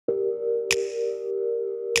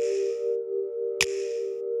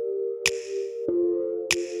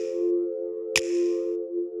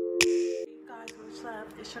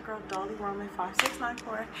it's your girl Dolly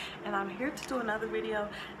 5694, and I'm here to do another video.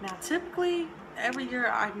 Now typically every year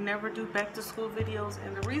I never do back to school videos,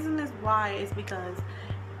 and the reason is why is because,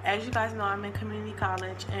 as you guys know, I'm in community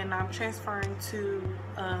college and I'm transferring to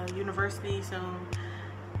university soon.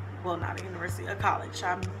 Well, not a university, a college.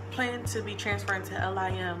 I'm planning to be transferring to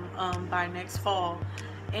LIM by next fall.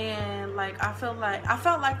 And like I felt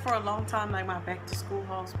like for a long time like my back to school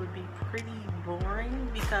hauls would be pretty boring,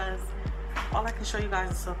 because all I can show you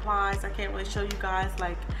guys is supplies. I can't really show you guys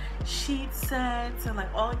like sheet sets and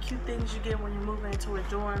like all the cute things you get when you're moving into a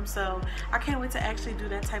dorm. So I can't wait to actually do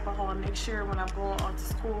that type of haul next year when I'm going on to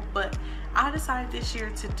school. But I decided this year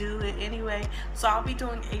to do it anyway. So I'll be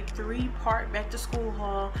doing a 3-part back to school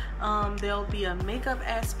haul. There'll be a makeup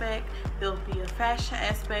aspect, there'll be a fashion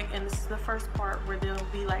aspect, and this is the first part where there'll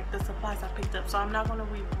be like the supplies I picked up. So I'm not going to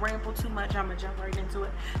ramble too much. I'm gonna jump right into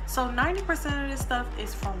it. So 90% of this stuff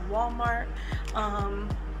is from Walmart.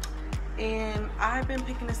 And I've been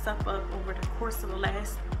picking this stuff up over the course of the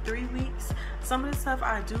last 3 weeks. Some of the stuff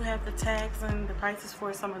I do have the tags and the prices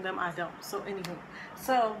for, some of them I don't. So anywho,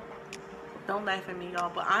 so don't laugh at me,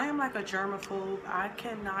 y'all, but I am like a germaphobe. I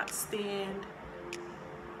cannot stand,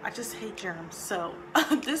 I just hate germs. So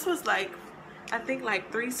this was like, I think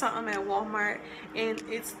like $3 something at Walmart, and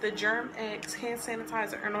it's the Germ X hand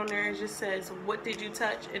sanitizer, and on there it just says, what did you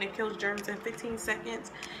touch, and it kills germs in 15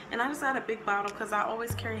 seconds. And I just got a big bottle because I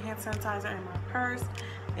always carry hand sanitizer in my purse,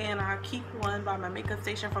 and I keep one by my makeup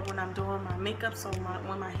station for when I'm doing my makeup, so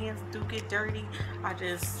when my hands do get dirty, I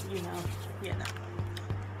just, you know,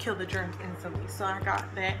 kill the germs instantly. So I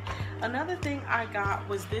got that. Another thing I got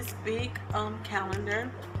was this big calendar.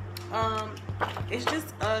 It's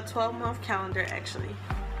just a 12-month calendar actually.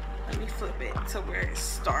 Let me flip it to where it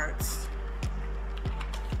starts.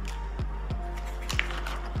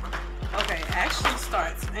 Okay, it actually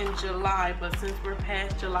starts in July, but since we're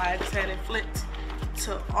past July, I just had it flipped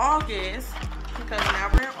to August, because now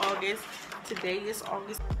we're in August. Today is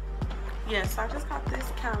August. Yes, I just got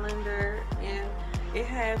this calendar, and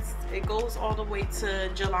it goes all the way to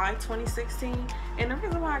July 2016. And the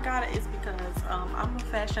reason why I got it is because I'm a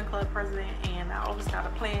fashion club president, and I always gotta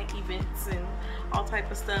plan events and all type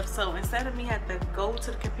of stuff. So instead of me having to go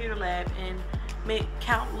to the computer lab and make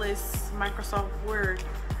countless Microsoft Word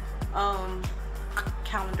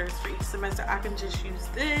calendars for each semester, I can just use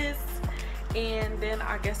this, and then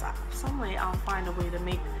I guess some way I'll find a way to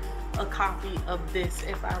make a copy of this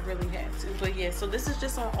if I really have to. But yeah, so this is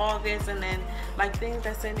just on August, and then like things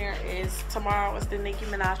that's in there is tomorrow is the Nicki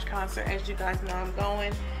Minaj concert. As you guys know, I'm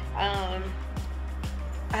going.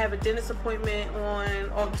 I have a dentist appointment on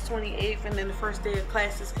August 28th, and then the first day of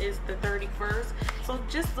classes is the 31st. So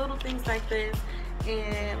just little things like this.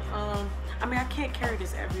 And I mean, I can't carry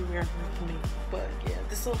this everywhere with me, but yeah,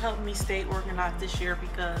 this will help me stay organized this year,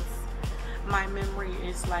 because my memory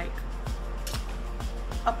is like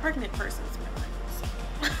a pregnant person's memory. So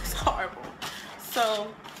it's horrible. So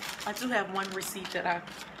I do have one receipt that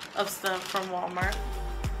of stuff from Walmart,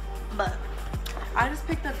 but I just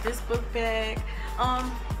picked up this book bag.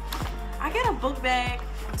 I get a book bag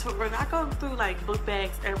I go through like book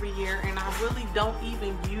bags every year, and I really don't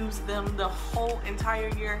even use them the whole entire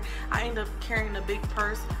year. I end up carrying a big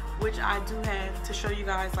purse, which I do have to show you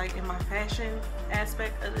guys like in my fashion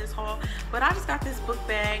aspect of this haul. But I just got this book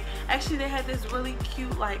bag. Actually, they had this really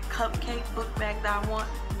cute like cupcake book bag that I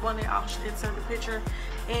wanted. I'll insert the picture.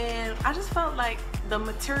 And I just felt like the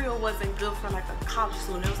material wasn't good for like a college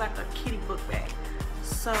student. It was like a kiddie book bag.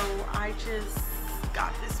 So I just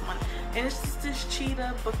got this one, and it's just this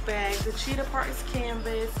cheetah book bag. The cheetah part is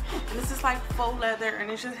canvas, and this is like faux leather, and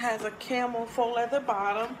it just has a camel faux leather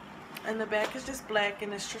bottom, and the back is just black,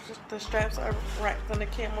 and the straps are wrapped on the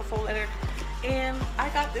camel faux leather. And I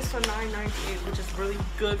got this for $9.98, which is really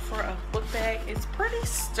good for a book bag. It's pretty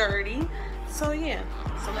sturdy. So yeah,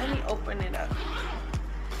 so let me open it up.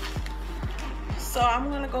 So I'm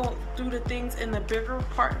gonna go through the things in the bigger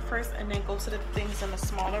part first, and then go to the things in the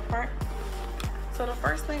smaller part. So the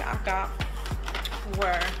first thing I got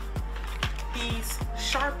were these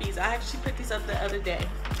Sharpies. I actually picked these up the other day,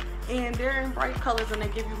 and they're in bright colors, and they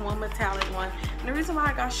give you one metallic one. And the reason why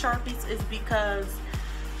I got Sharpies is because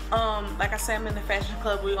like I said, I'm in the fashion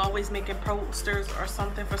club. We always making posters or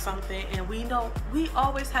something for something, and we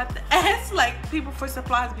always have to ask like people for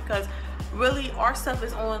supplies, because really our stuff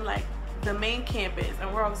is on like the main campus,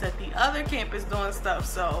 and we're always at the other campus doing stuff.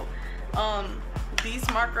 So these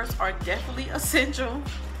markers are definitely essential,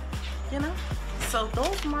 you know. So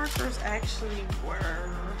those markers actually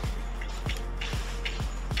were,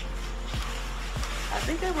 I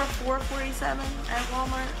think they were $4.47 at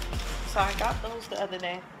Walmart. So I got those the other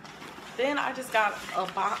day. Then I just got a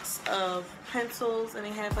box of pencils, and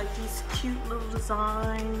they have like these cute little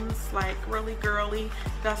designs, like really girly.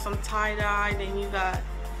 Got some tie-dye, then you got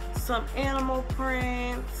some animal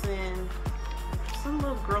prints and some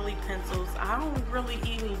little girly pencils. I don't really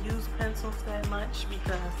even use pencils that much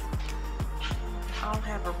because I don't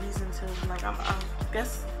have a reason to. Like, I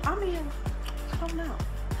guess, I mean, I don't know.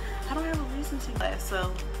 I don't have a reason to that,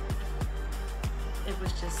 so it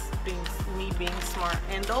was just me being smart.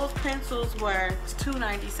 And those pencils were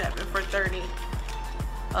 $2.97 for 30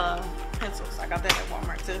 pencils. I got that at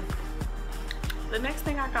Walmart too. The next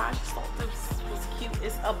thing I got, I just thought this was cute.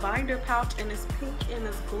 It's a binder pouch, and it's pink and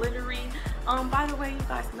it's glittery. By the way, you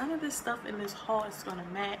guys, none of this stuff in this haul is gonna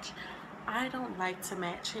match. I don't like to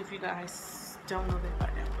match, if you guys don't know that by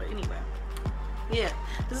now. But anyway, yeah,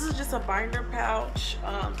 this is just a binder pouch.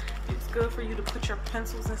 It's good for you to put your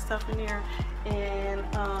pencils and stuff in there, and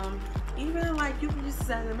even like you can use this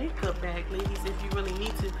as a makeup bag, ladies, if you really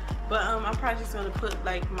need to. But I'm probably just gonna put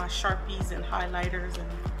like my Sharpies and highlighters and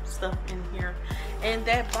stuff in here. And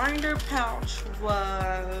that binder pouch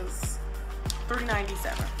was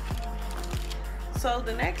 $3.97. So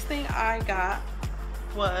the next thing I got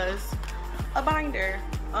was a binder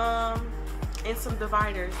and some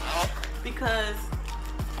dividers, because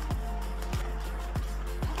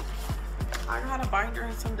I got a binder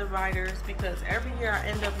and some dividers because every year I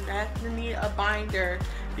end up having to need a binder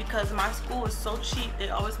because my school is so cheap. They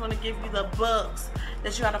always want to give you the books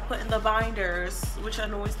that you got to put in the binders, which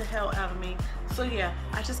annoys the hell out of me. So yeah,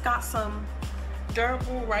 I just got some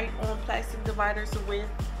durable write-on plastic dividers with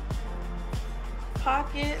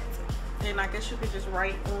pockets, and I guess you could just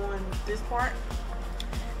write on this part.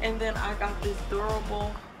 And then I got this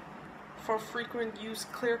durable for frequent use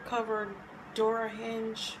clear cover door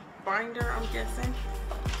hinge binder, I'm guessing.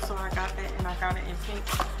 So I got that, and I got it in pink.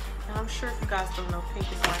 And I'm sure if you guys don't know, pink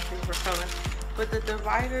is my favorite color. But the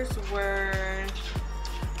dividers were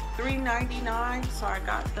 $3.99, so I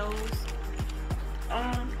got those.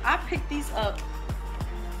 I picked these up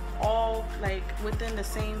all like within the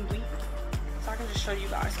same week, so I can just show you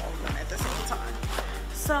guys all of them at the same time.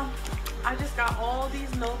 So I just got all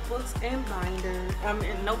these notebooks and binders,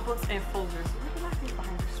 notebooks and folders. What do I think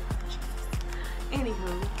binders for?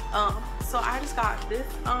 Anywho, so I just got this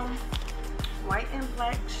white and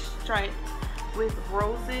black stripe with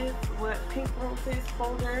roses, with pink roses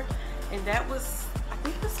folder, and that was, I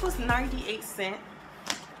think this was 98 cents.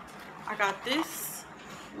 I got this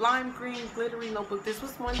lime green glittery notebook. This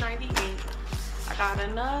was $1.98. I got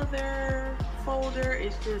another folder.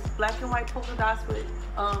 It's just black and white polka dots with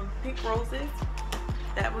pink roses.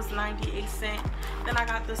 That was 98 cents. Then I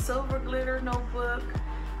got the silver glitter notebook.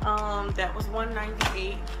 That was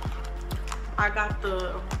 $1.98. I got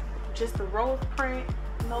just the rose print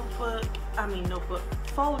notebook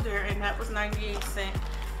folder, and that was 98 cents.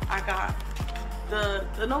 I got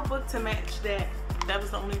the notebook to match that. That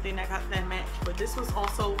was the only thing that got that match. But this was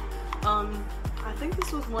also I think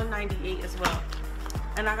this was $1.98 as well.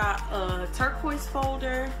 And I got a turquoise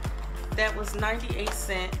folder that was 98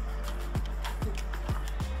 cents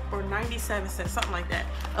or 97 cents, something like that.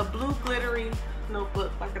 A blue glittery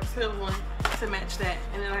notebook, like a teal one, to match that.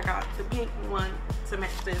 And then I got the pink one to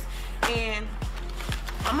match this. And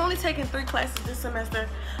I'm only taking 3 classes this semester,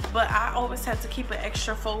 but I always have to keep an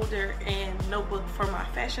extra folder and notebook for my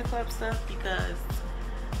fashion club stuff because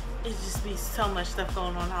it just be so much stuff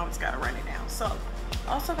going on. I always gotta write it down. So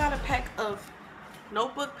I also got a pack of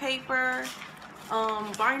notebook paper,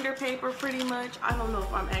 binder paper, pretty much. I don't know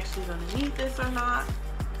if I'm actually gonna need this or not.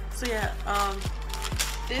 So yeah,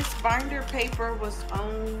 this binder paper was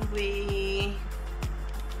only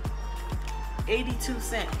 82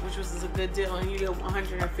 cents, which was a good deal, and you get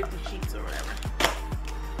 150 sheets or whatever.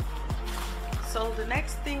 So the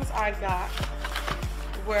next things I got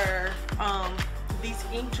were these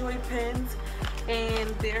Inkjoy pens, and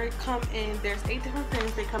there's 8 different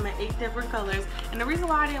pens. They come in 8 different colors, and the reason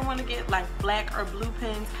why I didn't want to get like black or blue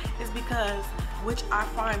pens is because, which I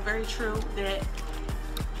find very true, that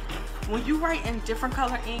when you write in different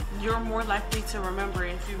color ink, you're more likely to remember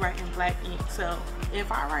it if you write in black ink. So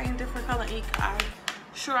if I write in different color ink, I'm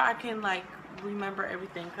sure I can like remember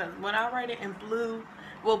everything, because when I write it in blue,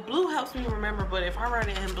 well, blue helps me remember, but if I write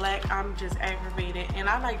it in black, I'm just aggravated. And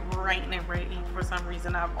I like writing in red ink for some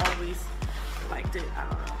reason. I've always liked it. I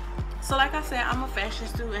don't know. So like I said, I'm a fashion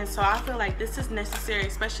student, so I feel like this is necessary,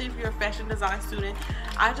 especially if you're a fashion design student.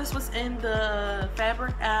 I just was in the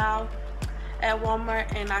fabric aisle at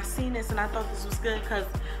Walmart, and I seen this and I thought this was good because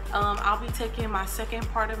I'll be taking my second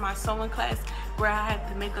part of my sewing class where I had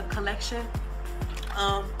to make a collection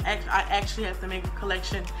I actually have to make a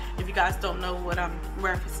collection. If you guys don't know what I'm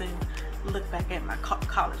referencing, look back at my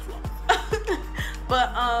college vlogs.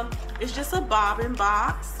 But it's just a bobbin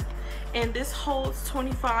box, and this holds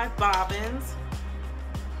 25 bobbins.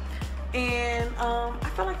 And I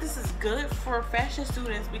feel like this is good for fashion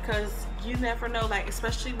students because you never know, like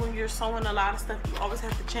especially when you're sewing a lot of stuff, you always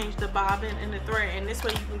have to change the bobbin and the thread, and this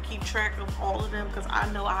way you can keep track of all of them, because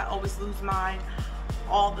I know I always lose mine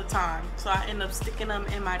all the time, so I end up sticking them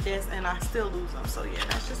in my desk and I still lose them. So yeah,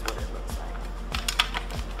 that's just what it looks like.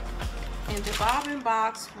 And the bobbin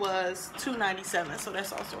box was $2.97, so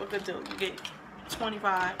that's also a good deal. You get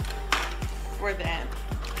 25 for that.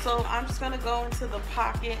 So I'm just gonna go into the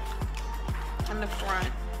pocket in the front,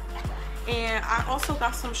 and I also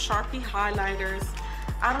got some Sharpie highlighters.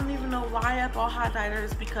 I don't even know why I bought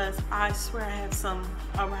highlighters, because I swear I have some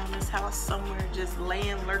around this house somewhere just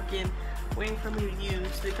laying, lurking, waiting for me to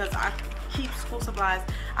use, because I keep school supplies.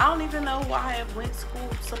 I don't even know why I went school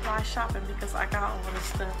supply shopping, because I got all this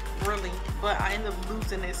stuff really, but I ended up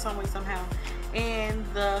losing it some way somehow. And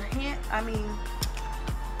the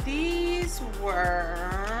these were,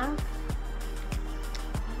 I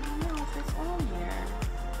don't know if it's on there.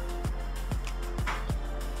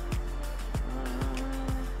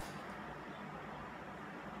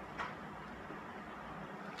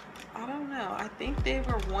 I don't know. I think they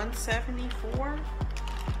were $174.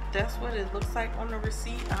 That's what it looks like on the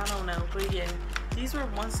receipt. I don't know, but yeah, these were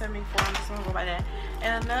 $174. I'm just gonna go by that.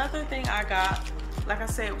 And another thing I got, like I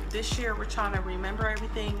said, this year we're trying to remember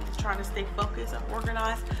everything, trying to stay focused and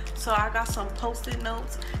organized. So I got some post-it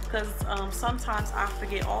notes, because sometimes I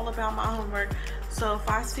forget all about my homework. So if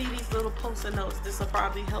I see these little post-it notes, this will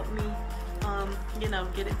probably help me you know,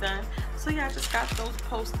 get it done. So yeah, I just got those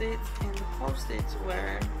post-its, and the post-its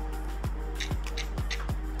were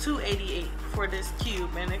 $2.88 for this cube,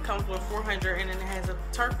 and it comes with 400, and then it has a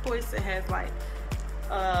turquoise, it has like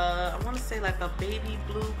I want to say like a baby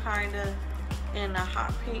blue kind of, and a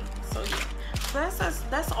hot pink. So yeah, so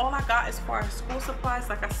that's all I got as far as school supplies.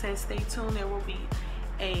 Like I said, stay tuned. There will be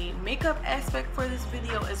a makeup aspect for this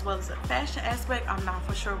video as well as a fashion aspect. I'm not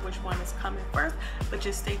for sure which one is coming first, but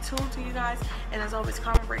just stay tuned to you guys. And as always,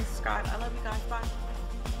 comment, rate, subscribe. I love you guys. Bye.